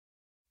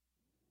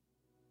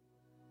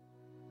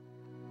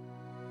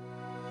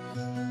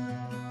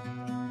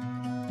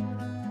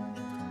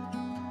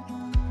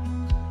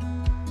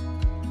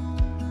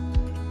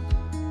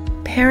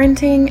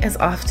Parenting is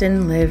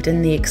often lived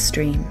in the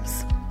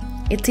extremes.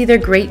 It's either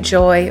great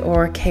joy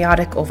or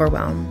chaotic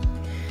overwhelm.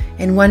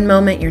 In one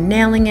moment you're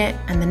nailing it,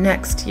 and the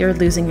next you're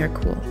losing your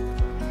cool.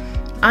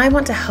 I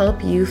want to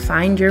help you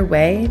find your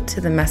way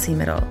to the messy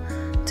middle,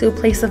 to a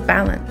place of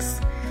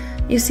balance.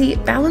 You see,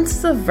 balance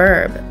is a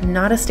verb,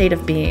 not a state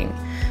of being.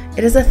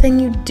 It is a thing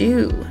you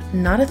do,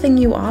 not a thing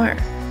you are.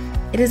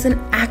 It is an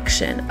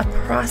action, a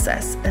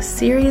process, a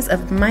series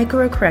of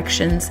micro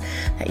corrections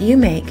that you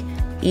make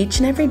each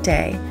and every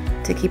day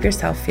to keep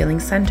yourself feeling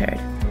centered.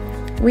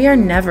 We are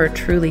never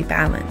truly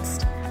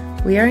balanced.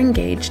 We are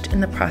engaged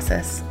in the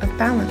process of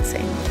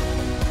balancing.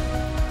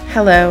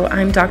 Hello,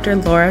 I'm Dr.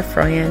 Laura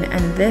Froyen,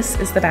 and this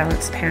is the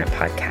Balanced Parent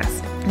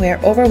Podcast, where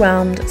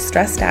overwhelmed,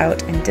 stressed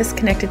out, and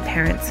disconnected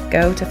parents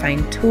go to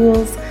find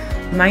tools,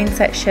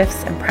 mindset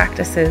shifts, and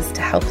practices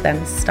to help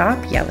them stop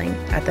yelling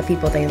at the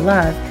people they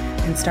love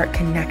and start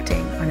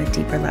connecting on a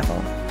deeper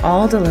level,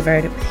 all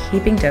delivered with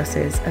heaping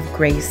doses of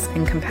grace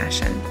and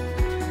compassion.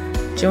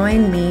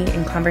 Join me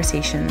in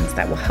conversations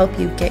that will help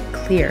you get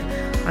clear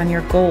on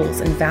your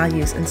goals and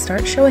values and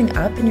start showing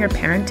up in your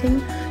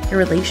parenting, your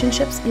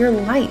relationships, your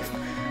life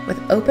with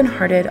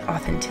open-hearted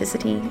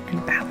authenticity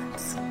and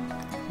balance.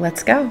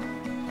 Let's go.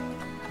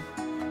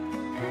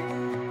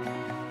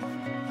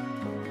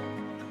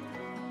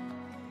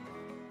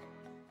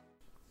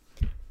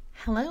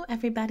 Hello,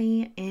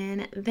 everybody.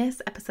 In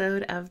this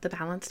episode of the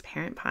Balanced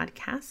Parent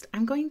Podcast,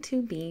 I'm going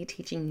to be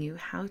teaching you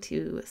how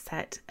to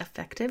set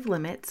effective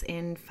limits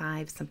in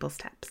 5 simple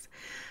steps.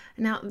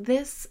 Now,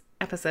 this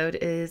episode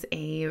is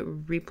a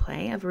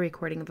replay of a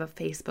recording of a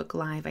Facebook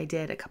Live I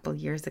did a couple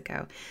years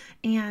ago,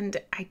 and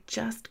I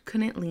just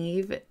couldn't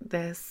leave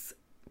this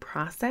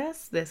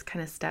process, this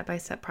kind of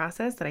step-by-step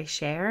process that I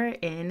share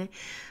in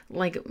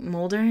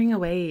moldering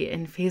away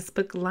in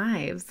Facebook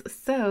Lives.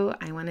 So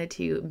I wanted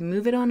to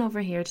move it on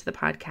over here to the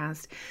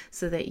podcast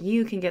so that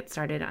you can get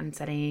started on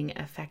setting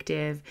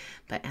effective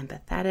but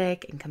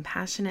empathetic and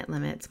compassionate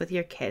limits with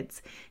your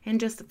kids in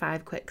just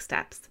 5 quick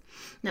steps.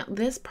 Now,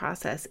 this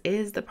process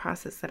is the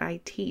process that I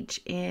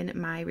teach in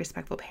my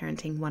Respectful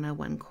Parenting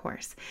 101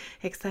 course,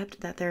 except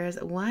that there is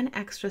one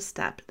extra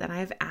step that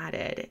I've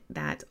added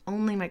that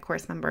only my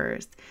course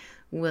members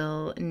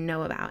will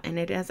know about. And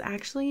it is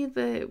actually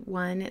the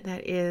one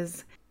that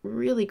is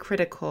really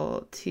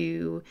critical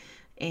to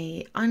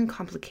an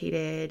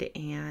uncomplicated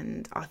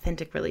and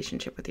authentic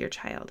relationship with your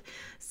child.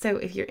 So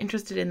if you're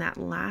interested in that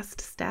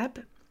last step,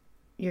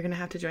 you're going to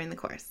have to join the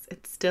course.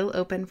 It's still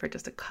open for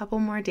just a couple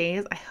more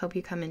days. I hope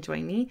you come and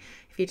join me.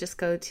 If you just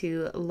go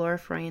to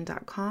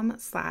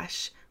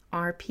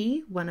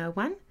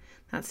laurafroyen.com/RP101,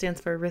 that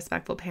stands for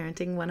Respectful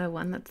Parenting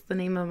 101. That's the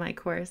name of my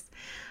course.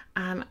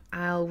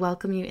 I'll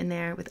welcome you in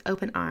there with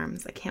open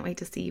arms. I can't wait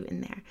to see you in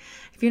there.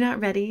 If you're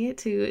not ready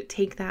to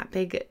take that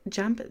big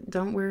jump,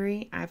 don't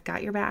worry. I've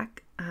got your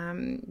back.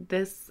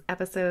 This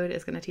episode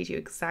is going to teach you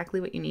exactly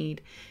what you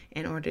need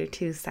in order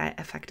to set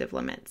effective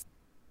limits.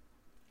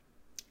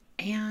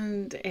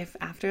 And if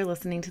after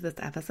listening to this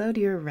episode,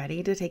 you're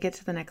ready to take it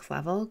to the next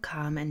level,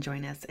 come and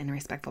join us in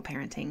Respectful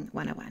Parenting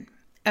 101.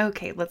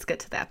 Okay, let's get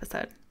to the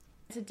episode.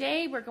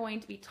 Today, we're going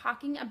to be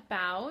talking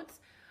about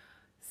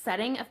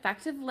setting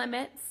effective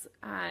limits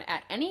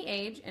at any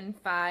age in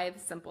 5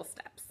 simple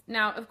steps.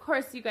 Now, of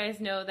course, you guys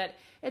know that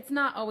it's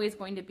not always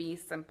going to be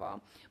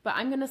simple, but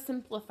I'm going to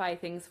simplify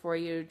things for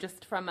you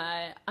just from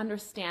an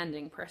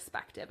understanding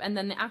perspective. And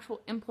then the actual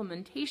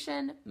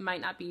implementation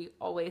might not be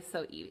always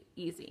so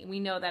easy. We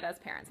know that as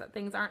parents, that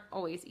things aren't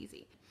always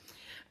easy.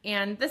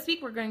 And this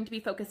week, we're going to be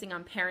focusing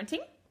on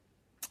parenting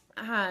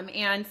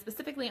and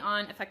specifically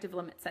on effective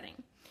limit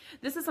setting.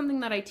 This is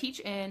something that I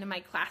teach in my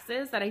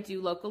classes that I do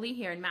locally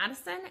here in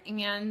Madison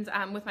and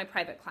with my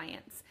private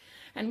clients.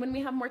 And when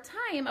we have more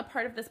time, a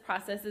part of this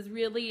process is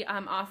really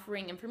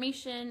offering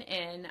information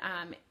and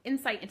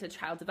insight into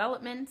child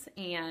development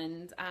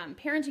and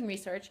parenting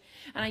research.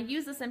 And I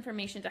use this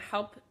information to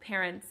help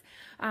parents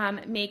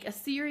make a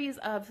series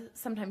of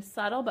sometimes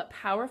subtle but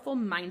powerful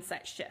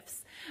mindset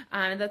shifts.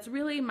 That's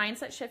really,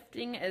 mindset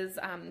shifting is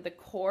the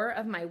core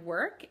of my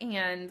work.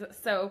 And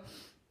so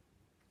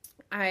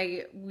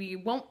we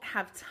won't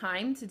have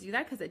time to do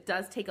that because it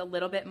does take a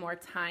little bit more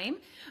time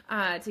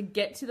to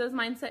get to those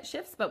mindset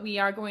shifts, but I'm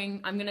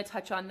going to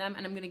touch on them,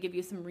 and I'm going to give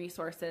you some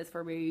resources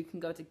for where you can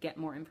go to get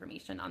more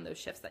information on those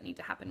shifts that need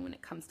to happen when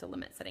it comes to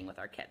limit setting with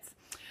our kids.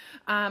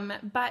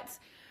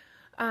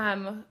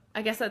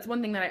 I guess that's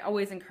one thing that I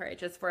always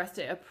encourage is for us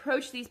to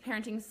approach these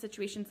parenting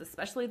situations,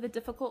 especially the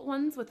difficult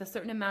ones, with a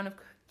certain amount of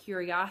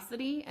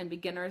curiosity and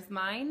beginner's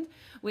mind,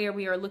 where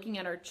we are looking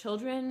at our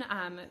children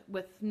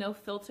with no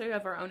filter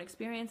of our own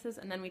experiences,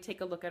 and then we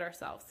take a look at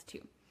ourselves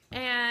too.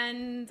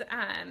 And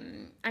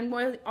I'm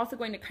also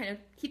going to kind of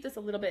keep this a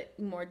little bit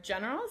more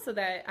general so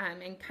that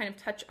and kind of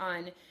touch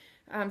on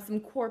some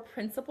core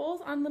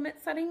principles on limit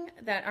setting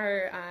that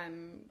are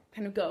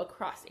kind of go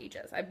across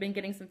ages. I've been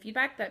getting some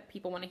feedback that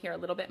people want to hear a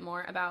little bit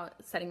more about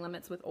setting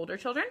limits with older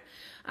children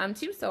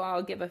too, so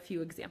I'll give a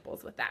few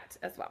examples with that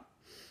as well.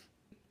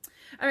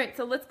 All right,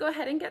 so let's go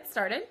ahead and get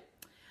started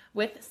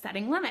with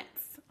setting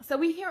limits. So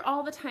we hear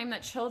all the time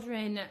that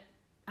children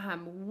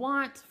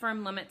want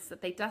firm limits,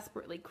 that they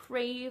desperately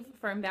crave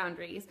firm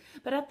boundaries,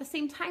 but at the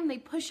same time they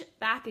push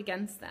back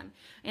against them,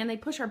 and they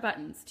push our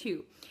buttons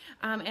too.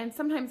 And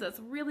sometimes it's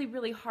really,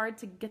 really hard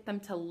to get them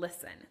to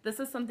listen. This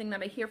is something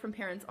that I hear from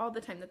parents all the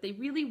time, that they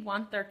really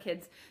want their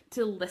kids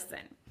to listen.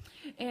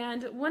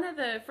 And one of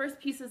the first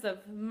pieces of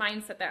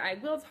mindset that I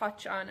will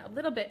touch on a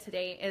little bit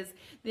today is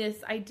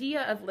this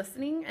idea of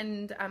listening,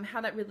 and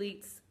how that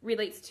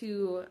relates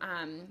to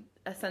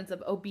a sense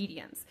of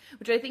obedience,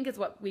 which I think is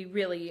what we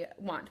really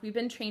want. We've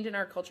been trained in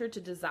our culture to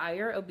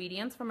desire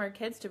obedience from our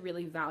kids, to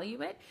really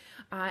value it.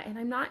 And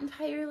I'm not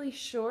entirely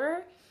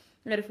sure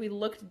that if we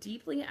looked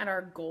deeply at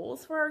our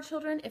goals for our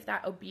children, if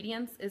that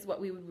obedience is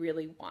what we would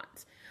really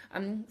want.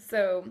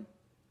 So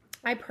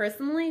I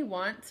personally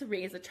want to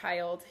raise a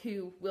child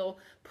who will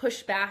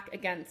push back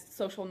against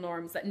social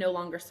norms that no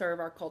longer serve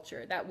our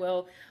culture, that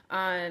will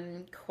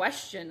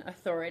question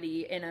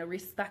authority in a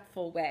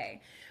respectful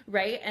way,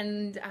 right?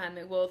 And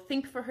will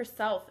think for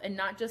herself and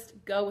not just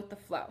go with the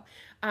flow.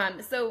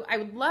 So I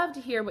would love to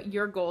hear what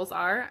your goals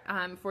are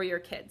for your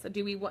kids. So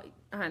do we want,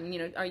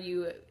 are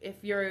you, if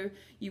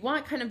you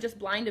want kind of just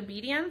blind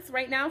obedience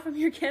right now from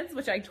your kids,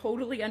 which I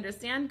totally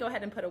understand, go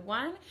ahead and put a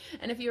 1.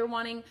 And if you're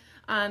wanting,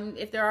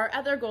 if there are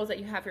other goals that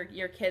you have for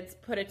your kids,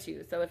 put a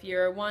 2. So if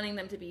you're wanting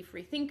them to be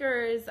free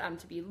thinkers,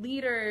 to be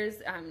leaders,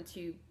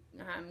 to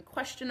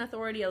question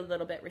authority a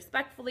little bit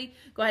respectfully,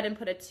 go ahead and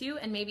put a 2,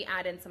 and maybe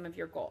add in some of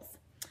your goals.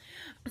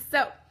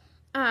 So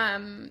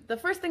the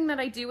first thing that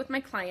I do with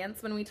my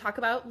clients when we talk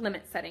about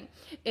limit setting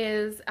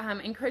is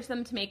encourage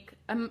them to make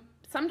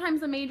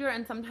sometimes a major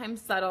and sometimes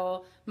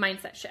subtle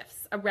mindset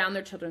shifts around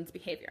their children's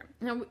behavior.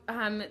 Now,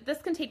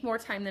 this can take more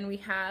time than we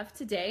have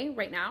today,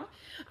 right now,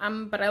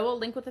 but I will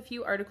link with a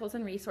few articles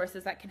and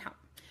resources that can help.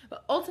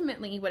 But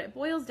ultimately, what it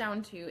boils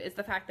down to is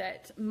the fact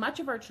that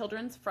much of our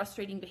children's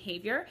frustrating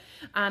behavior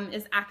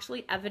is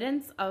actually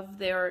evidence of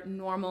their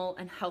normal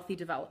and healthy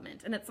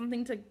development, and it's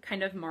something to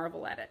kind of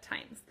marvel at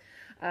times.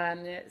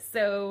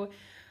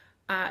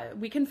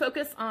 We can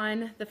focus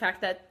on the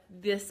fact that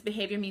this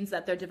behavior means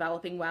that they're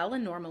developing well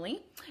and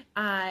normally,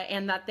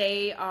 and that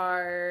they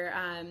are,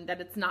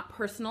 that it's not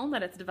personal,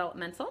 that it's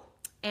developmental,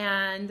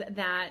 and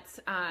that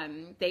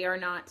they are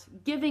not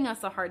giving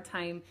us a hard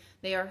time,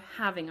 they are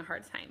having a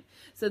hard time.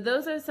 So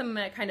those are some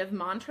kind of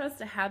mantras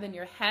to have in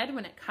your head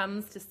when it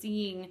comes to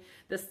seeing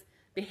this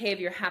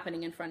behavior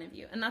happening in front of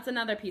you. And that's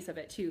another piece of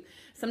it too.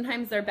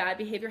 Sometimes their bad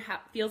behavior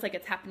feels like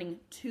it's happening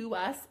to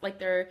us, like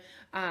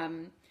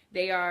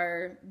they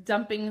are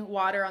dumping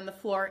water on the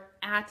floor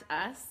at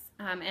us.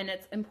 And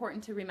it's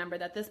important to remember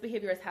that this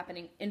behavior is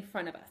happening in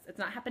front of us. It's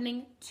not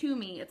happening to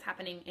me, it's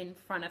happening in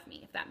front of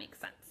me, if that makes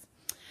sense.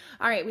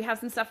 All right, we have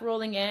some stuff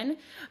rolling in.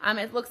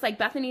 It looks like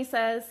Bethany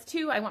says,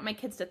 too, I want my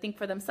kids to think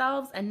for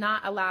themselves and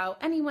not allow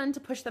anyone to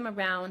push them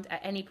around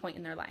at any point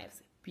in their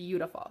lives.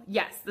 Beautiful.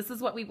 Yes, this is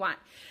what we want.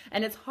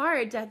 And it's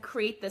hard to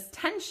create this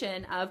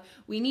tension of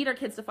we need our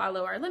kids to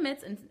follow our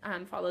limits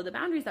and follow the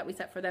boundaries that we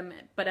set for them,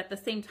 but at the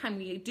same time,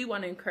 we do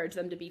want to encourage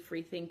them to be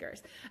free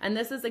thinkers. And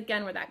this is,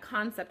 again, where that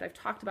concept, I've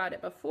talked about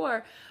it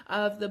before,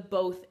 of the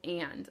both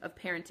and of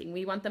parenting.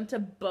 We want them to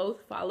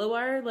both follow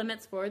our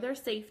limits for their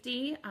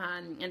safety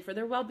and for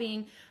their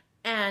well-being,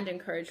 and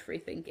encourage free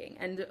thinking.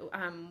 And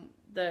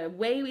the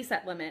way we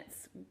set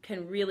limits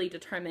can really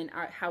determine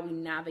how we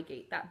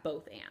navigate that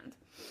both and.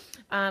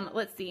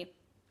 Let's see.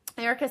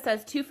 Erica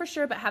says 2 for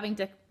sure, but having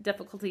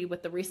difficulty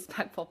with the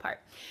respectful part.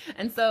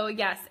 And so,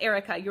 yes,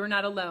 Erica, you're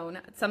not alone.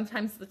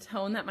 Sometimes the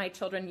tone that my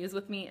children use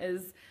with me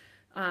is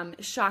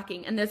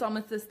shocking, and there's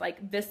almost this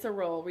like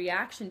visceral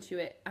reaction to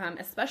it,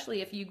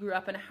 especially if you grew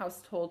up in a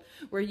household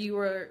where you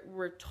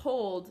were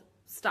told,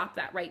 stop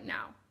that right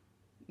now.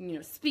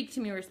 Speak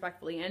to me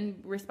respectfully, and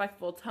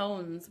respectful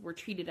tones were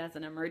treated as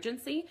an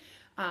emergency.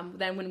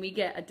 Then when we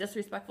get a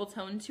disrespectful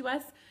tone to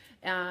us,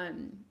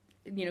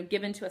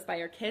 given to us by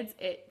our kids,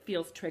 it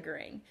feels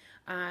triggering.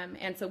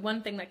 And so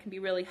one thing that can be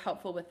really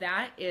helpful with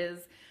that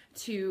is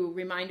to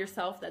remind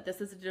yourself that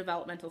this is a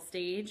developmental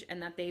stage and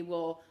that they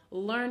will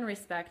learn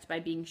respect by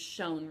being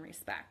shown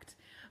respect.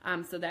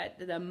 So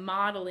that the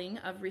modeling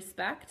of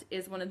respect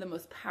is one of the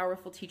most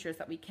powerful teachers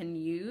that we can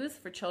use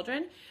for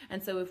children.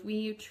 And so if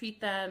we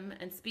treat them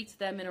and speak to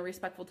them in a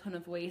respectful tone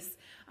of voice,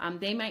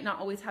 they might not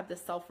always have the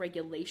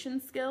self-regulation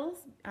skills,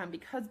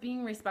 because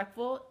being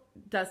respectful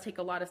does take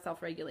a lot of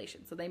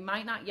self-regulation. So they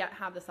might not yet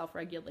have the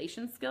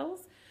self-regulation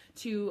skills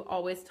to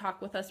always talk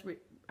with us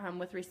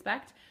with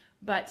respect,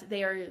 but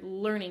they are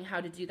learning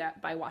how to do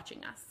that by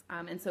watching us.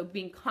 And so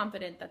being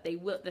confident that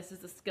this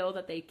is a skill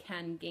that they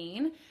can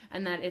gain,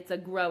 and that it's a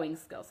growing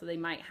skill. So they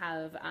might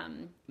have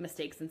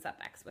mistakes and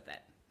setbacks with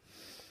it.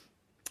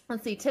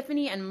 Let's see,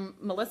 Tiffany and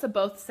Melissa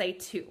both say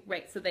 2,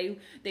 right? So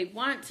they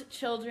want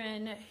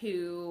children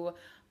who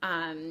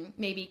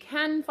maybe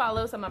can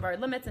follow some of our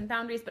limits and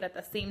boundaries, but at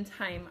the same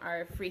time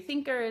are free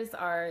thinkers,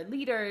 are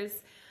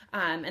leaders,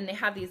 and they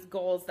have these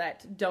goals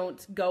that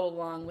don't go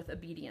along with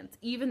obedience,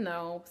 even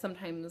though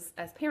sometimes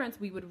as parents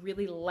we would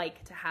really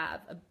like to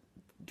have a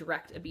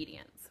direct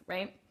obedience,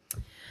 right?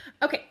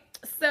 Okay,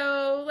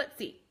 so let's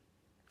see.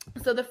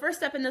 So the first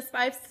step in this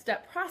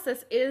 5-step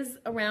process is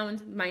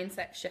around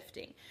mindset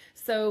shifting.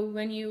 So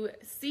when you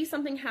see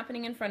something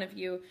happening in front of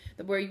you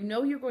where you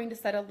know you're going to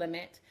set a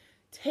limit,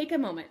 take a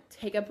moment,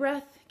 take a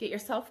breath, get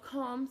yourself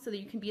calm so that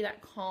you can be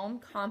that calm,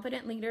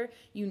 confident leader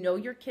you know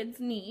your kids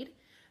need,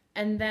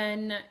 and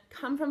then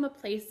come from a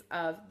place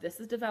of, this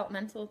is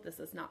developmental, this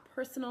is not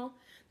personal,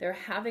 they're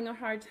having a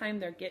hard time,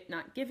 they're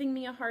not giving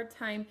me a hard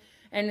time,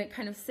 and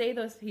kind of say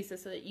those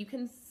pieces so that you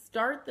can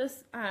start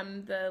this,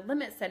 the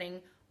limit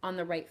setting on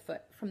the right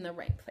foot, from the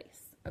right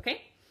place,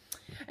 okay?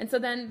 And so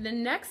then the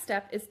next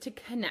step is to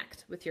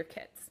connect with your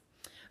kids.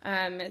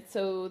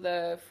 So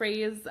the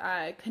phrase,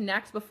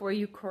 connect before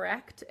you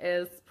correct,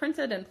 is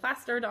printed and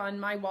plastered on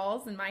my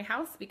walls in my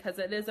house because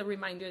it is a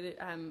reminder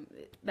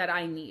that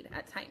I need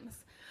at times.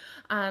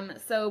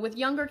 So with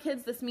younger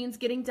kids, this means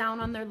getting down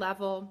on their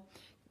level,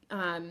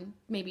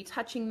 maybe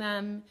touching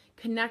them,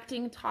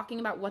 connecting, talking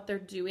about what they're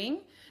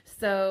doing.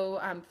 So,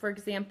 for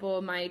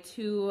example, my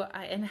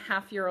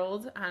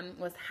 2.5-year-old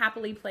was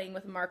happily playing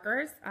with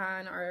markers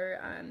on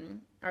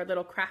our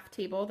little craft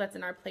table that's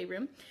in our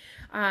playroom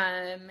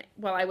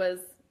while I was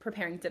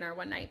preparing dinner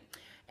one night.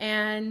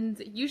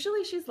 And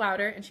usually she's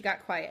louder, and she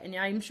got quiet. And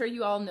I'm sure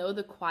you all know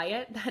the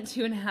quiet that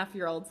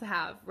 2.5-year-olds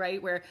have,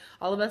 right? Where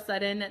all of a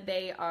sudden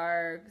they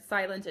are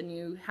silent and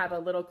you have a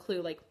little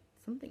clue like,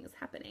 something is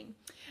happening.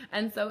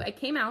 And so I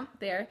came out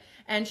there,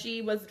 and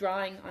she was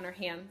drawing on her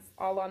hands,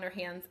 all on her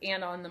hands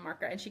and on the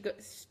marker. And she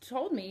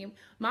told me,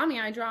 Mommy,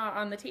 I draw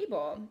on the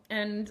table.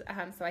 And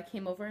so I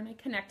came over and I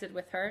connected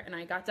with her, and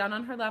I got down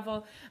on her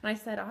level, and I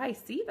said, oh, I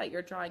see that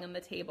you're drawing on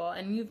the table,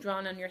 and you've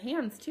drawn on your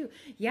hands too.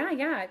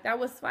 Yeah, that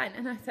was fun.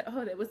 And I said,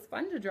 oh, it was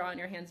fun to draw on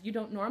your hands. You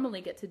don't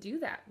normally get to do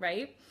that,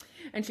 right?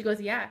 And she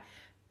goes, yeah.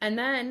 And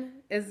then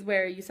is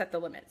where you set the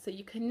limit. So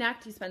you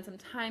connect, you spend some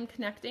time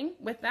connecting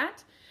with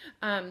that.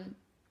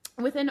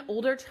 With an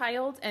older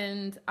child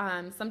and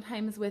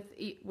sometimes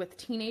with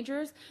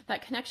teenagers,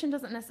 that connection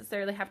doesn't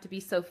necessarily have to be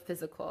so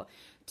physical.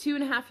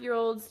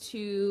 2.5-year-olds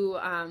to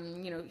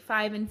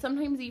 5 and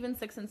sometimes even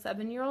 6 and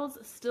 7-year-olds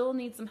still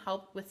need some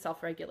help with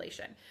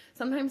self-regulation.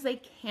 Sometimes they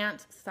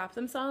can't stop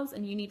themselves,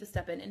 and you need to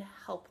step in and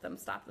help them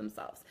stop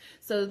themselves.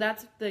 So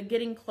that's the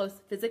getting close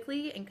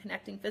physically and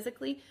connecting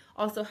physically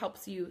also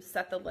helps you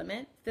set the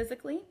limit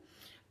physically.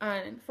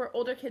 For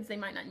older kids, they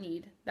might not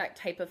need that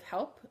type of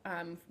help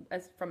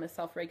as from a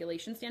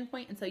self-regulation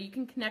standpoint, and so you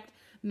can connect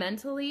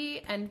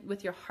mentally and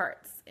with your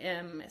hearts.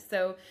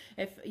 So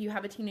if you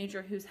have a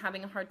teenager who's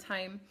having a hard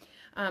time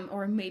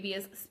or maybe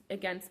is,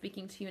 again,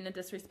 speaking to you in a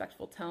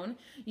disrespectful tone,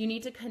 you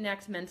need to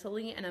connect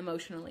mentally and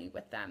emotionally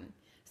with them.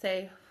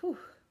 Say, whew,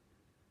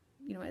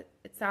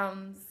 it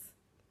sounds,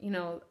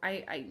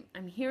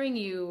 I'm hearing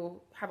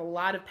you have a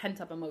lot of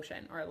pent-up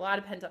emotion or a lot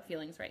of pent-up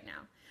feelings right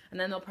now. And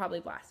then they'll probably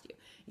blast you.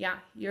 Yeah,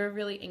 you're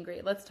really angry.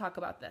 Let's talk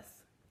about this.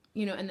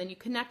 And then you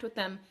connect with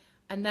them,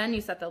 and then you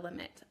set the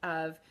limit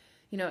of,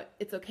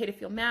 it's okay to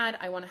feel mad.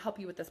 I want to help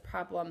you with this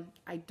problem.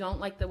 I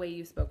don't like the way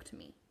you spoke to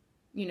me,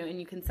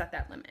 and you can set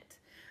that limit.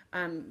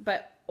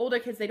 But older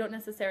kids, they don't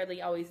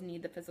necessarily always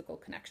need the physical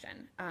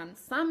connection.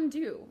 Some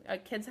do.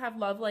 Kids have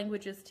love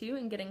languages too,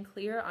 and getting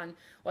clear on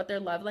what their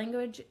love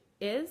language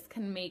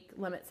can make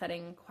limit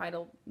setting quite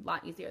a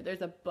lot easier.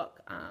 There's a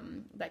book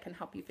that can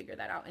help you figure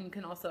that out. And you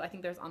can also, I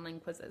think there's online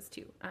quizzes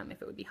too,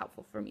 if it would be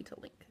helpful for me to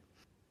link.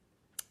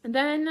 And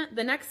then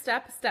the next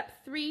step,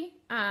 step 3,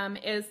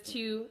 is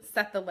to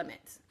set the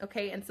limit.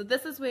 Okay, and so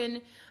this is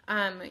when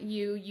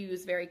you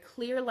use very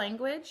clear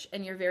language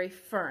and you're very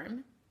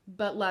firm,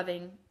 but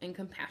loving and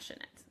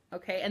compassionate.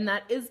 Okay, and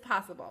that is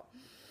possible.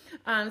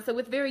 So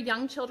with very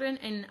young children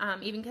and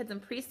even kids in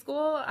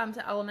preschool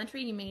to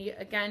elementary, you may,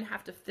 again,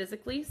 have to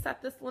physically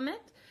set this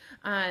limit.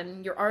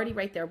 You're already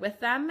right there with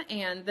them,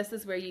 and this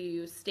is where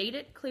you state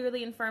it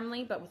clearly and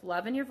firmly, but with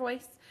love in your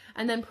voice,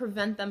 and then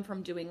prevent them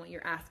from doing what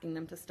you're asking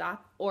them to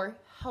stop, or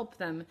help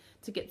them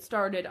to get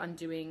started on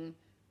doing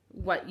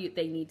what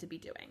they need to be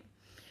doing.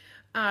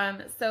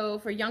 So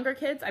for younger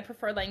kids, I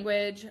prefer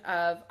language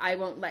of, I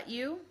won't let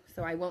you,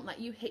 so I won't let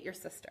you hit your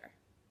sister.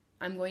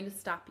 I'm going to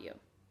stop you.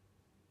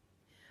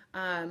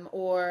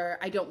 Or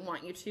I don't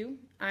want you to.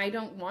 I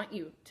don't want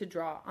you to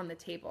draw on the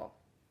table.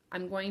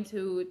 I'm going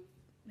to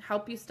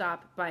help you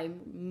stop by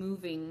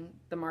moving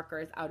the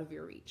markers out of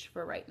your reach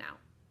for right now.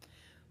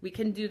 We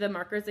can do the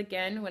markers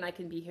again when I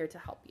can be here to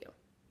help you.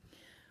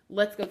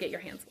 Let's go get your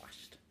hands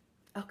washed.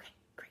 Okay,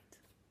 great.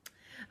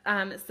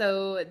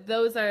 So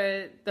those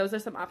are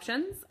some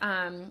options.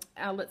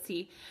 Let's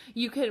see.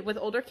 You could, with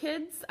older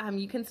kids,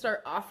 you can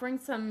start offering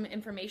some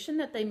information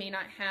that they may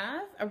not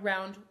have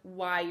around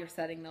why you're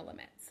setting the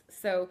limits.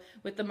 So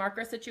with the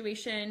marker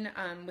situation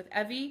with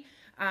Evie,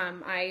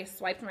 I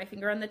swiped my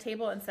finger on the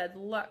table and said,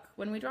 look,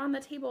 when we draw on the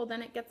table,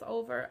 then it gets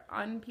over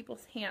on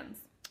people's hands.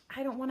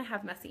 I don't want to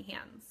have messy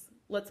hands.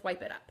 Let's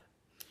wipe it up.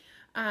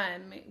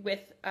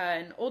 With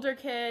an older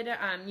kid,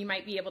 you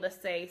might be able to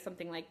say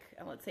something like,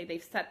 let's say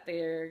they've set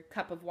their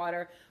cup of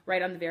water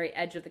right on the very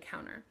edge of the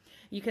counter.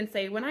 You can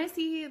say, when I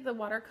see the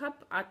water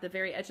cup at the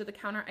very edge of the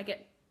counter, I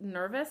get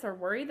nervous or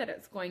worried that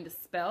it's going to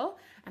spill,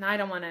 and I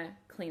don't want to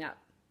clean up.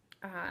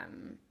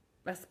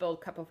 a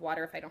spilled cup of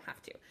water if I don't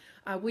have to.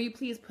 Will you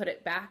please put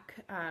it back?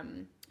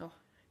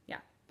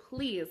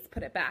 Please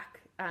put it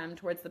back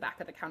towards the back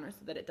of the counter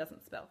so that it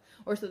doesn't spill,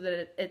 or so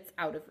that it's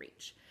out of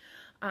reach.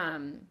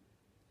 And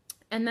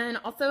then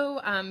also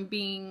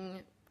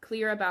being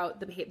clear about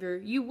the behavior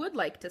you would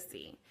like to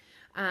see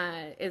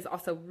is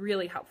also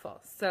really helpful.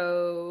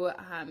 So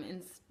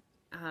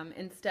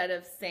instead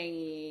of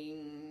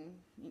saying,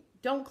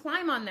 don't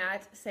climb on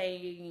that,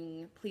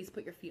 saying, please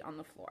put your feet on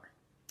the floor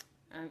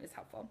is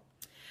helpful.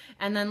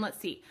 And then let's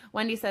see.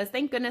 Wendy says,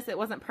 thank goodness it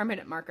wasn't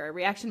permanent marker.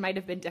 Reaction might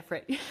have been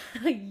different.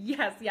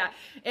 Yes, yeah.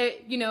 This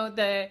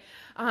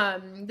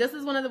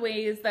is one of the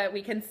ways that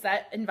we can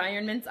set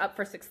environments up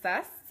for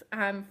success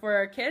for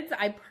our kids.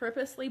 I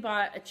purposely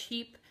bought a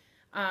cheap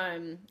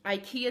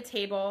IKEA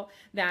table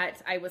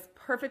that I was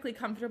perfectly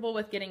comfortable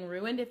with getting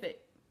ruined if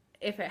it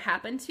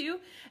happened to.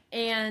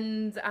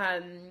 And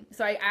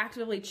so I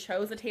actively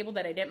chose a table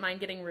that I didn't mind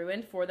getting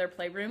ruined for their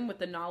playroom, with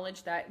the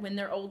knowledge that when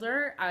they're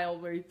older, I'll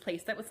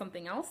replace it with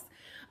something else.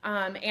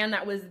 And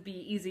that was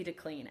be easy to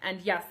clean.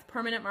 And yes,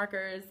 permanent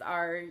markers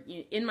are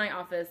in my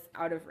office,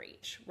 out of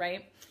reach,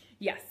 right?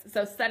 Yes,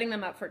 so setting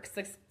them up for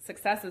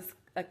success is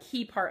a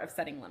key part of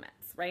setting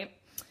limits, right?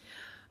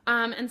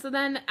 And so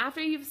then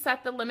after you've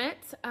set the limit,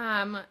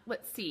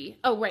 let's see.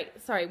 Oh, right.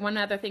 Sorry. One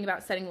other thing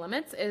about setting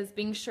limits is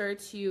being sure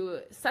to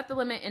set the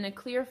limit in a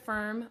clear,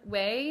 firm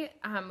way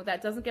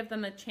that doesn't give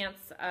them a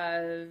chance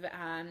of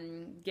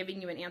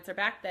giving you an answer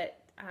back that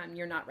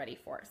you're not ready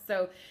for.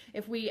 So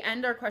if we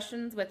end our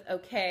questions with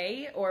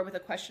okay or with a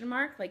question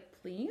mark, like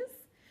please,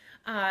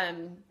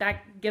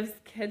 that gives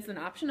kids an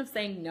option of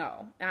saying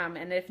no.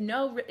 And if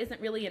no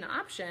isn't really an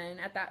option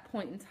at that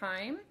point in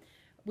time,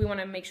 we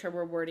want to make sure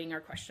we're wording our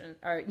question,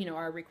 or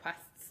our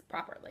requests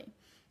properly.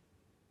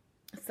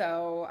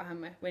 So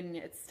when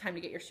it's time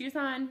to get your shoes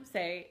on,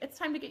 say, it's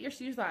time to get your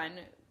shoes on.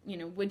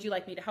 Would you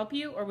like me to help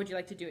you, or would you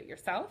like to do it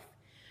yourself?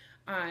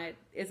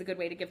 Is a good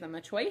way to give them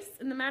a choice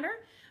in the matter.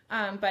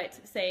 But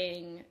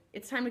saying,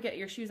 it's time to get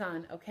your shoes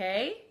on,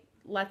 okay?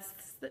 Let's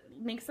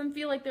make them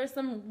feel like there's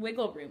some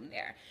wiggle room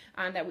there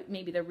that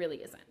maybe there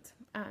really isn't.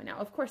 Now,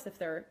 of course, if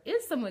there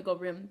is some wiggle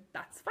room,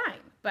 that's fine.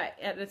 But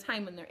at a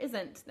time when there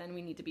isn't, then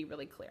we need to be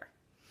really clear.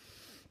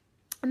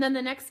 And then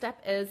the next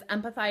step is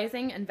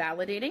empathizing and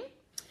validating.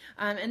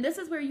 And this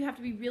is where you have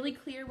to be really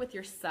clear with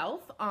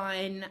yourself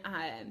on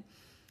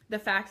the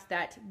fact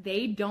that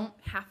they don't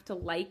have to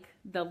like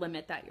the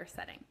limit that you're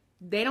setting.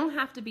 They don't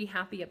have to be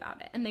happy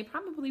about it, and they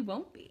probably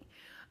won't be.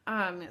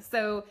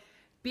 So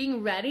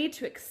being ready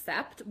to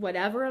accept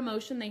whatever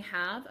emotion they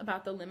have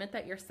about the limit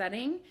that you're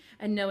setting,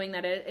 and knowing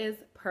that it is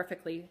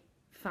perfectly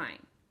fine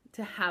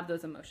to have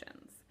those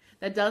emotions.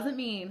 That doesn't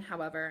mean,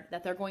 however,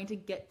 that they're going to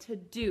get to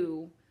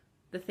do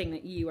the thing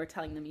that you are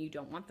telling them you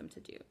don't want them to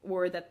do,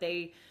 or that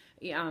they,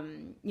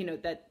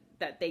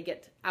 that they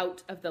get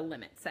out of the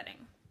limit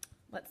setting.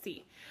 Let's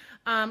see.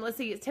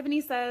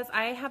 Tiffany says,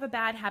 I have a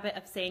bad habit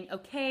of saying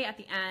okay at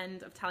the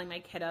end of telling my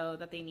kiddo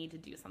that they need to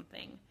do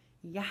something.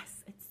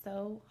 Yes, it's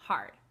so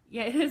hard.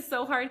 Yeah, it is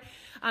so hard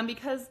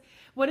because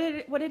what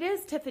it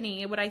is,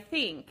 Tiffany, what I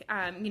think,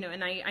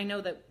 and I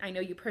know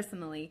you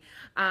personally,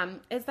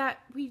 is that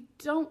we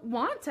don't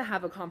want to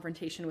have a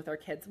confrontation with our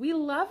kids. We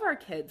love our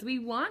kids. We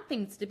want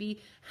things to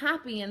be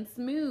happy and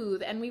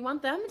smooth, and we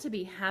want them to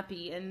be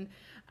happy and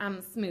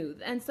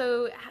smooth. And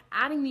so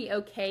adding the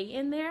okay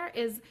in there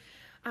is,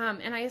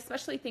 and I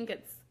especially think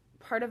it's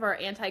part of our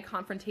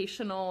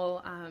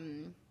anti-confrontational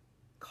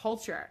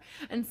culture.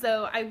 And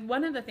so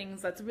one of the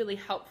things that's really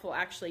helpful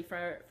actually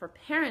for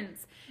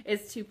parents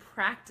is to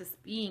practice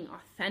being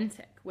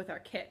authentic with our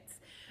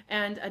kids.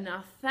 And an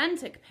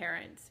authentic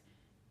parent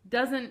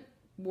doesn't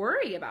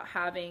worry about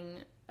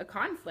having a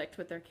conflict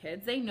with their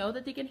kids. They know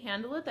that they can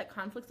handle it, that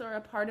conflicts are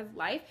a part of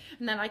life,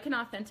 and that I can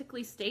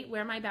authentically state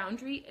where my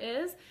boundary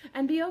is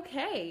and be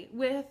okay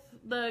with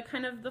the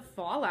kind of the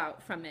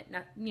fallout from it,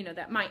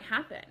 that might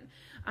happen.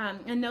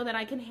 And know that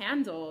I can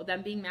handle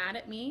them being mad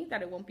at me,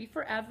 that it won't be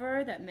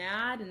forever, that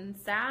mad and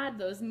sad,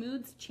 those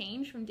moods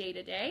change from day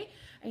to day,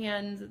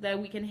 and that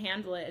we can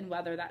handle it and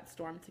weather that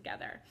storm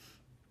together.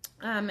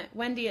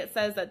 Wendy, it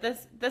says that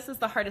this is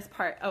the hardest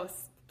part.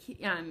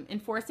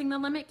 Enforcing the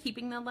limit,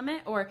 keeping the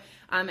limit, or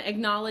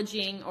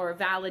acknowledging or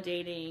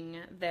validating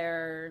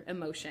their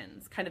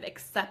emotions, kind of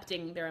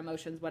accepting their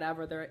emotions,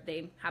 whatever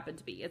they happen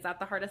to be. Is that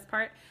the hardest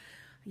part?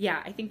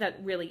 Yeah, I think that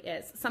really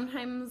is.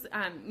 Sometimes,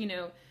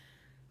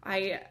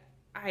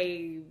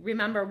 I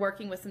remember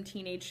working with some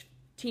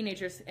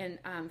teenagers and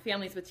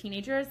families with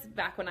teenagers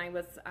back when I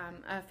was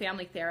a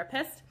family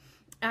therapist.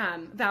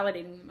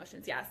 Validating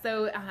emotions, yeah.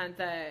 So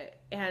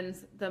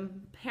the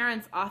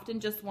parents often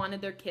just wanted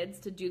their kids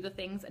to do the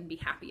things and be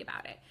happy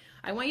about it.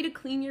 I want you to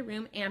clean your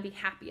room and be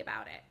happy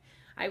about it.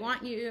 I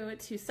want you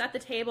to set the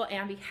table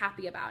and be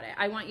happy about it.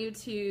 I want you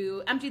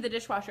to empty the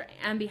dishwasher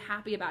and be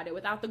happy about it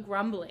without the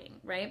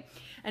grumbling, right?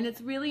 And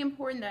it's really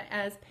important that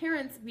as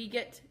parents, we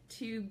get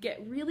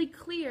really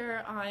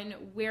clear on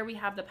where we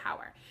have the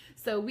power.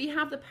 So we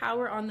have the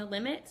power on the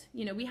limit.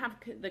 We have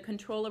the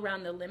control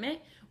around the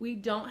limit. We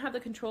don't have the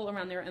control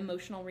around their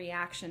emotional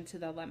reaction to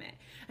the limit.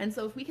 And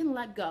so if we can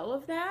let go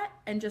of that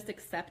and just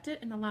accept it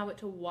and allow it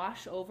to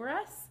wash over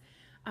us,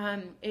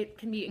 it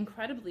can be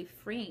incredibly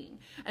freeing.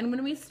 And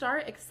when we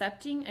start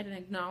accepting and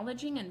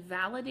acknowledging and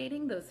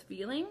validating those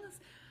feelings,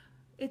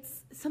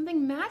 it's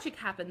something magic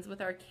happens with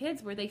our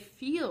kids where they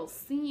feel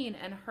seen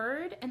and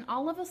heard, and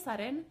all of a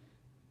sudden,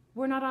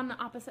 we're not on the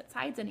opposite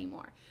sides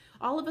anymore.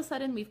 All of a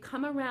sudden, we've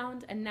come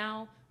around and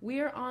now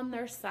we're on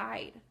their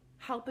side,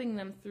 helping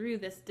them through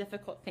this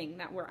difficult thing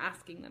that we're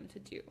asking them to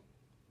do.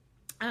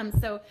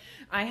 So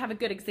I have a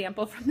good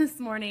example from this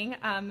morning.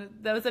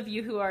 Those of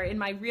you who are in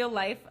my real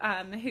life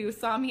who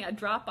saw me at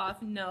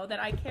drop-off know that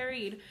I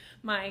carried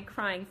my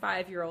crying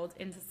 5-year-old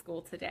into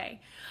school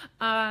today.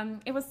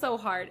 It was so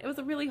hard. It was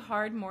a really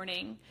hard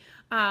morning.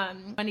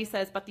 Wendy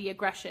says, but the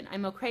aggression.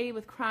 I'm okay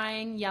with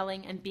crying,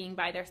 yelling, and being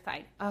by their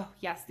side. Oh,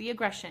 yes, the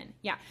aggression.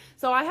 Yeah.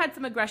 So I had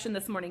some aggression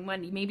this morning,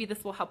 Wendy. Maybe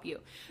this will help you.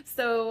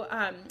 So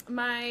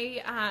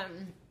my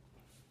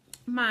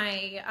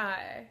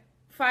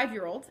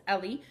 5-year-old,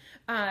 Ellie,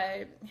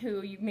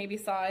 who you maybe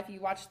saw if you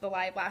watched the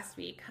live last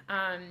week,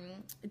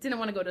 didn't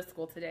want to go to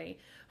school today.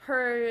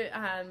 Her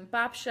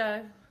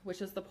babcia,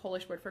 which is the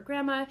Polish word for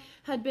grandma,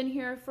 had been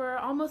here for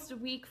almost a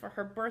week for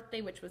her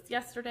birthday, which was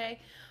yesterday,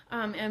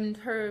 and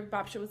her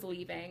babcia was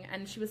leaving,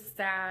 and she was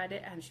sad,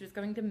 and she was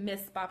going to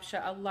miss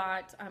babcia a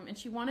lot, and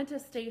she wanted to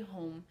stay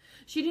home.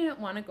 She didn't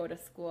want to go to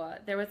school.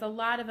 There was a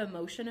lot of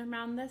emotion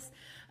around this,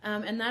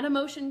 and that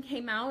emotion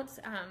came out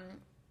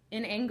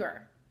in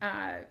anger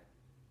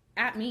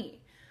at me.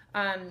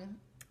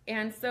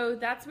 And so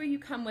that's where you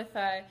come with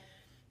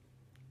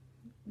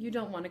you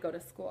don't want to go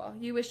to school.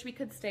 You wish we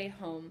could stay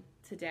home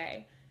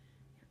today.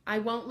 I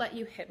won't let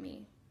you hit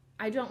me.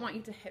 I don't want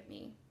you to hit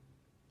me.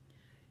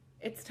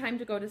 It's time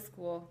to go to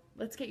school.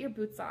 Let's get your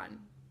boots on.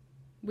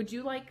 Would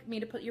you like me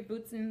to put your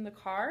boots in the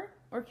car,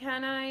 or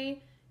can I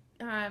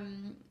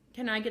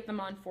get them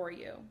on for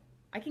you?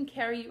 I can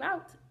carry you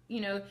out.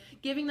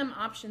 Giving them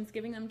options,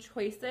 giving them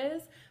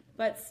choices,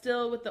 but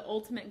still with the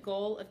ultimate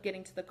goal of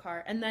getting to the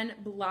car, and then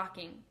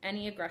blocking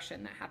any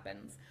aggression that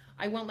happens.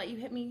 I won't let you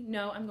hit me.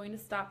 No, I'm going to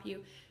stop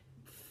you.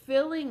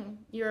 Filling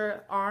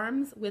your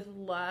arms with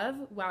love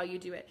while you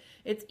do it.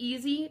 It's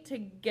easy to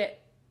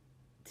get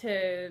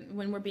to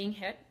when we're being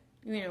hit,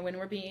 when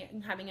we're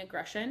having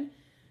aggression,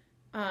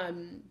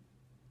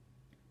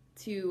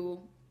 to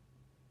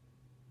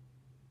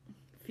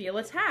feel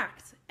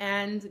attacked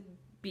and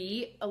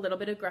be a little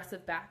bit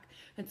aggressive back.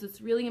 And so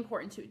it's really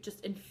important to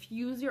just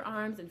infuse your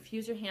arms,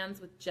 infuse your hands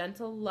with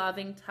gentle,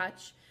 loving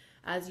touch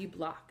as you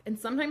block. And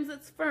sometimes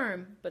it's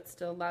firm, but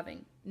still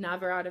loving,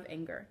 never out of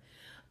anger.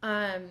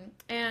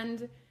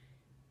 And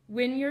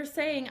when you're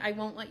saying, I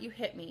won't let you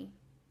hit me,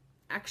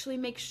 actually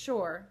make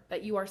sure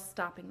that you are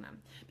stopping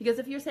them. Because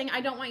if you're saying,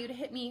 I don't want you to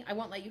hit me, I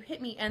won't let you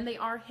hit me, and they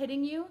are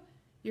hitting you,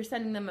 you're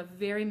sending them a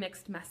very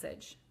mixed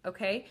message,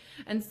 okay?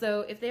 And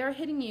so if they are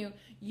hitting you,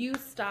 you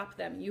stop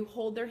them. You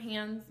hold their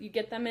hands, you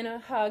get them in a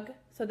hug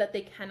so that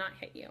they cannot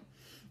hit you.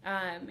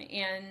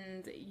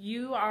 And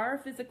you are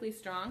physically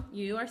strong.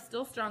 You are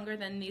still stronger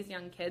than these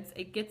young kids.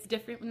 It gets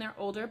different when they're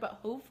older, but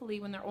hopefully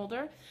when they're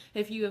older,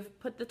 if you have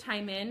put the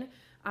time in,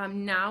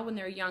 now when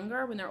they're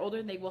younger, when they're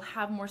older, they will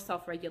have more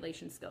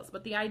self-regulation skills.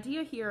 But the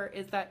idea here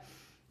is that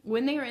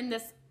when they are in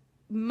this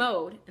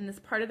mode, in this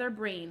part of their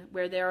brain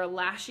where they are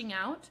lashing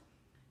out,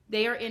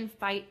 they are in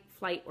fight,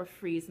 flight, or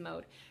freeze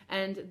mode.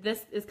 And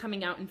this is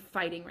coming out in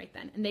fighting right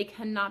then. And they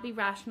cannot be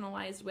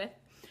rationalized with.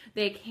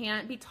 They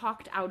can't be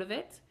talked out of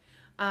it.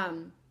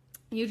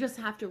 You just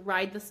have to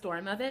ride the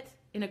storm of it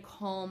in a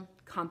calm,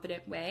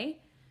 confident way,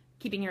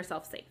 keeping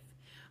yourself safe.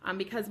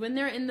 Because when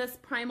they're in this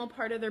primal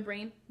part of their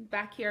brain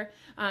back here,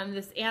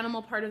 this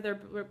animal part of their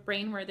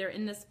brain where they're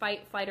in this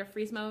fight, flight, or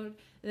freeze mode,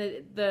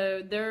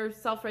 their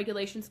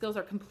self-regulation skills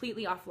are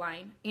completely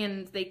offline,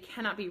 and they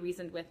cannot be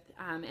reasoned with,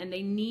 and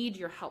they need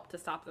your help to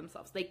stop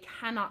themselves. They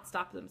cannot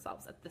stop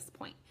themselves at this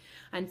point.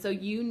 And so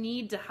you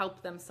need to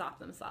help them stop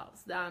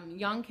themselves.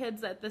 Young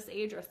kids at this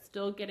age are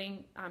still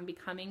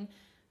becoming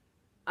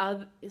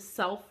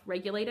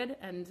self-regulated,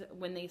 and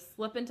when they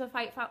slip into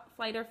fight,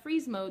 flight, or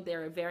freeze mode,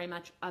 they're very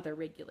much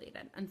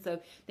other-regulated, and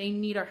so they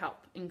need our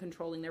help in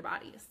controlling their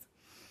bodies.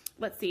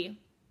 Let's see.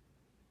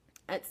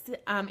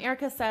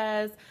 Erica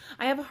says,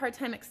 I have a hard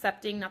time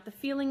accepting not the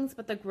feelings,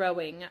 but the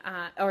growling,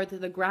 or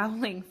the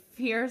growling,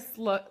 fierce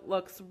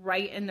looks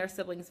right in their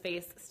sibling's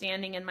face,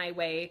 standing in my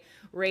way,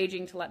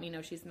 raging to let me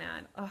know she's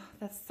mad. Oh,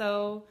 that's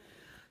so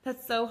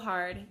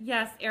hard.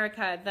 Yes,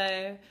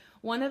 Erica,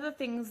 one of the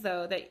things,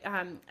 though, that,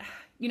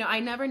 I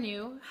never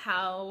knew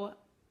how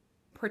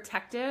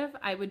protective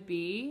I would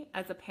be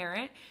as a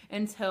parent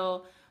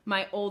until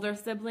my older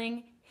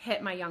sibling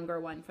hit my younger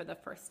one for the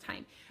first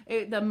time.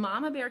 The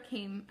mama bear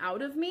came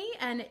out of me,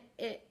 and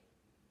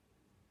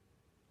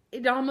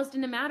it almost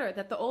didn't matter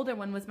that the older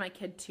one was my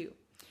kid too.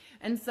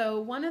 And so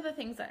one of the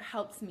things that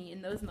helps me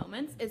in those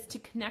moments is to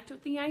connect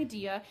with the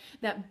idea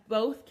that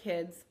both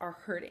kids are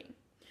hurting.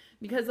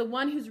 Because the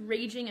one who's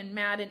raging and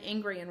mad and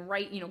angry and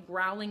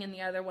growling in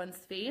the other one's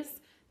face,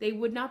 they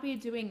would not be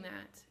doing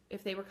that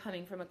if they were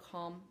coming from a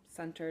calm,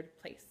 centered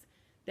place.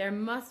 There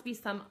must be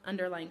some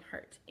underlying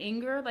hurt.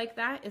 Anger like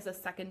that is a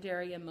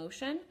secondary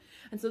emotion.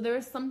 And so there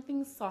is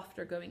something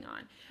softer going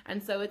on.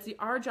 And so it's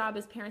our job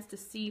as parents to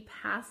see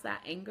past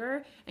that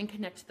anger and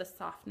connect to the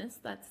softness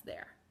that's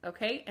there,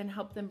 okay? And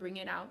help them bring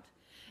it out.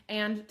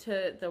 And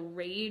to the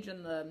rage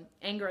and the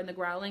anger and the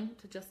growling,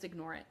 to just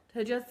ignore it.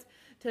 To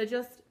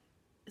just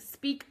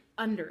speak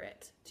under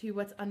it, to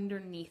what's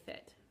underneath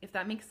it. If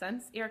that makes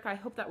sense, Erica, I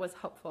hope that was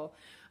helpful.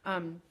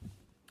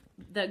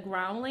 The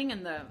growling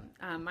and the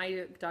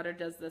my daughter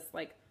does this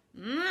like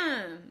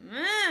I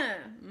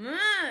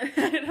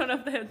don't know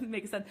if that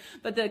makes sense,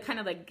 but the kind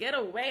of like, get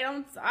away,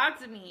 don't talk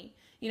to me,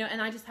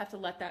 and I just have to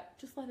let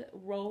it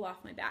roll off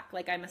my back,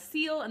 like I'm a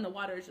seal and the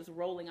water is just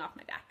rolling off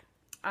my back,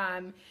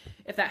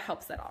 if that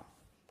helps at all.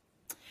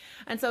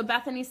 And so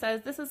Bethany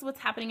says, this is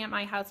what's happening at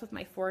my house with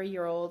my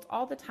 4-year-old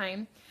all the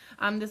time.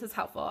 This is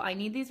helpful. I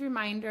need these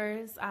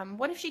reminders.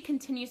 What if she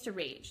continues to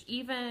rage?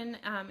 Even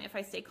if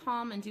I stay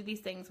calm and do these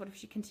things, what if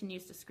she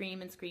continues to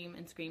scream and scream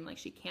and scream like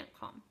she can't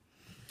calm?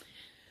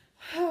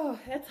 Oh,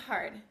 that's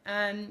hard.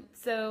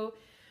 So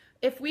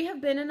if we have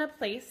been in a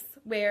place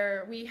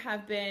where we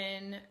have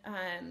been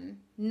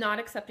not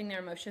accepting their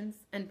emotions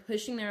and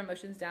pushing their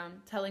emotions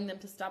down, telling them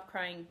to stop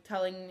crying,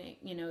 telling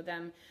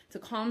them to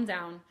calm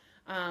down,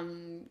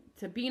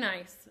 to be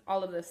nice,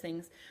 all of those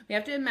things, we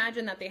have to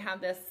imagine that they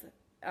have this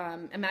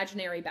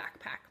imaginary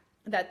backpack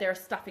that they're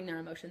stuffing their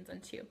emotions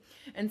into.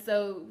 And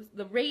so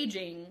the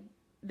raging,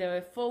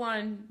 the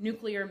full-on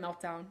nuclear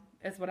meltdown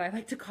is what I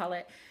like to call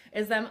it,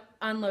 is them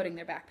unloading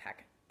their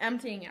backpack,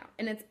 emptying out.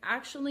 And it's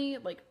actually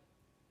like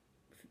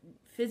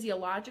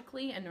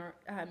physiologically and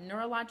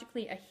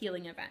neurologically a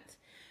healing event.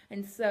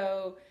 And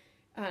so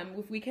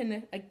if we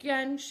can,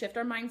 again, shift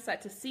our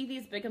mindset to see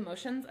these big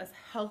emotions as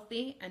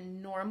healthy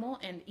and normal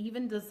and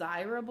even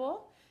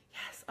desirable.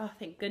 Yes, oh,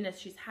 thank goodness,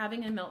 she's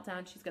having a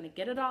meltdown. She's going to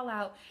get it all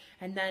out.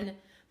 And then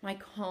my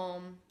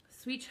calm,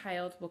 sweet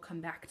child will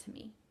come back to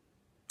me.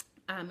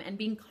 And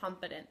being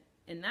confident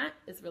in that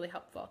is really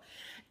helpful.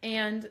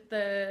 And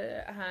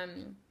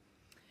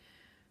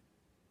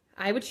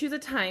I would choose a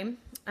time,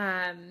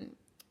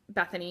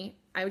 Bethany,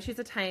 I would choose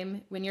a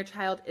time when your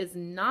child is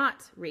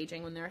not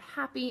raging, when they're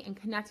happy and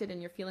connected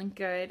and you're feeling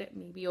good,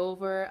 maybe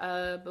over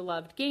a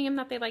beloved game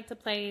that they like to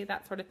play,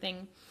 that sort of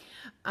thing,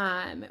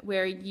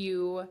 where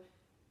you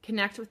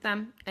connect with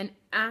them and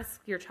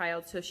ask your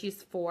child, so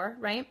she's 4,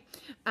 right?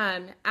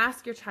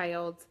 Ask your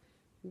child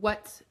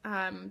what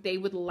they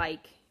would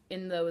like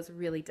in those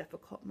really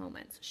difficult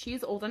moments.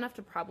 She's old enough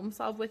to problem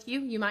solve with you.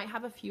 You might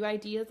have a few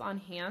ideas on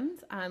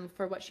hand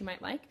for what she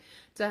might like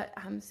to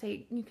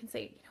say. You can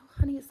say,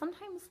 honey,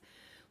 sometimes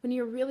when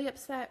you're really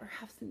upset or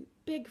have some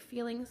big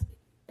feelings,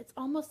 it's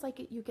almost like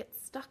you get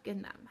stuck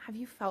in them. Have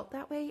you felt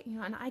that way?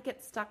 And I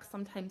get stuck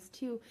sometimes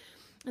too.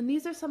 And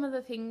these are some of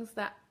the things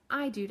that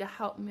I do to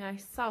help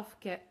myself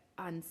get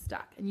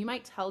unstuck. And you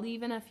might tell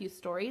even a few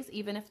stories,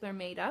 even if they're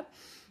made up,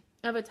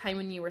 of a time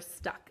when you were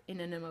stuck in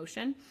an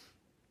emotion.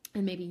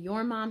 And maybe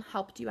your mom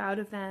helped you out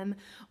of them,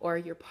 or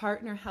your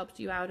partner helped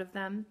you out of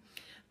them,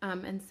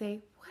 and say,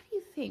 what do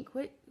you think?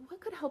 What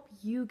could help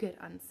you get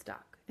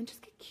unstuck? And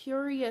just get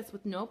curious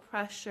with no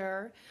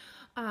pressure,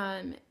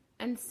 and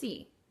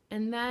see.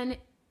 And then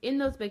in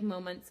those big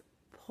moments,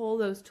 pull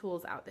those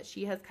tools out that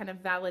she has kind of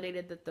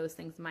validated that those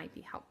things might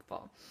be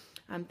helpful,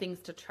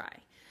 things to try.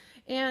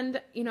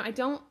 And, I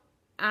don't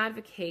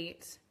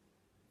advocate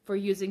for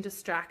using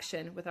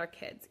distraction with our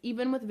kids,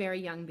 even with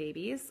very young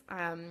babies,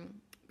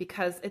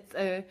 because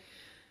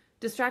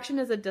distraction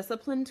is a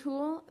discipline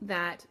tool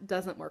that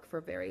doesn't work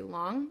for very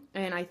long,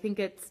 and I think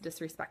it's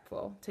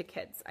disrespectful to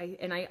kids.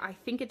 I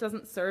think it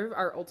doesn't serve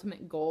our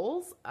ultimate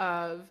goals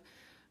of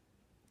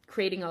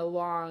creating a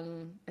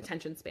long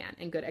attention span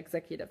and good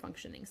executive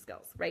functioning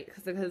skills, right?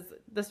 Because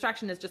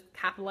distraction is just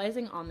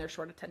capitalizing on their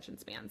short attention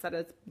spans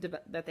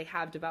that they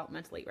have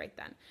developmentally right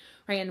then,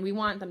 right? And we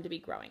want them to be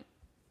growing.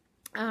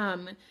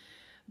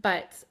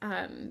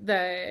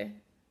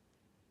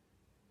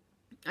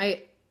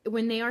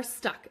 When they are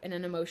stuck in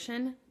an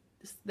emotion,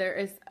 there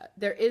is,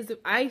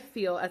 I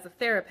feel as a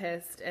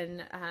therapist,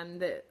 and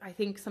I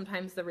think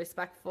sometimes the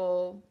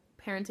respectful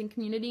parenting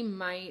community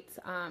might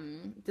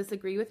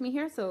disagree with me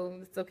here, so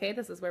it's okay.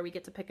 This is where we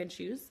get to pick and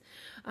choose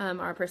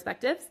our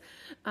perspectives.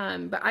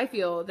 But I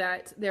feel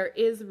that there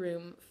is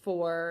room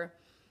for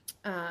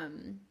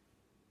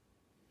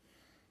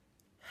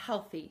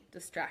healthy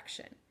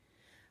distraction,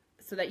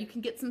 so that you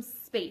can get some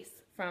space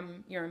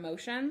from your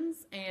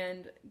emotions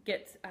and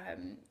get,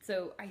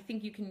 so I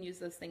think you can use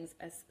those things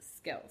as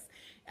skills.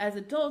 As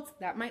adults,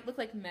 that might look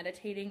like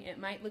meditating. It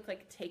might look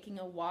like taking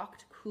a walk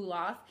to cool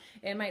off.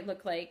 It might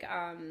look like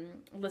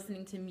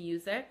listening to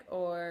music,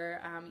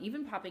 or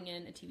even popping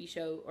in a TV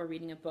show or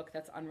reading a book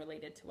that's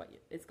unrelated to what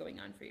is going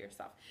on for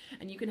yourself.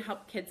 And you can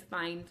help kids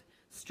find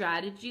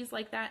strategies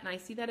like that, and I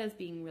see that as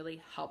being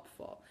really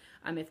helpful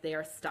if they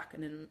are stuck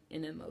in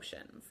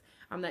emotions.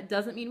 That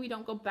doesn't mean we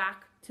don't go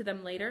back to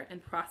them later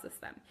and process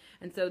them.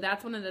 And so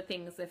that's one of the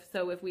things. If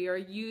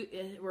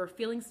we're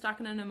feeling stuck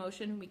in an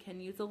emotion, we can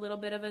use a little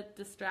bit of a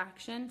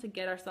distraction to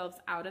get ourselves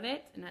out of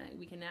it, and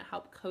we can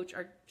help coach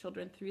our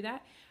children through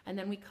that. And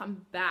then we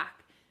come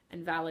back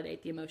and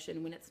validate the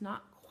emotion when it's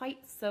not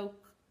quite so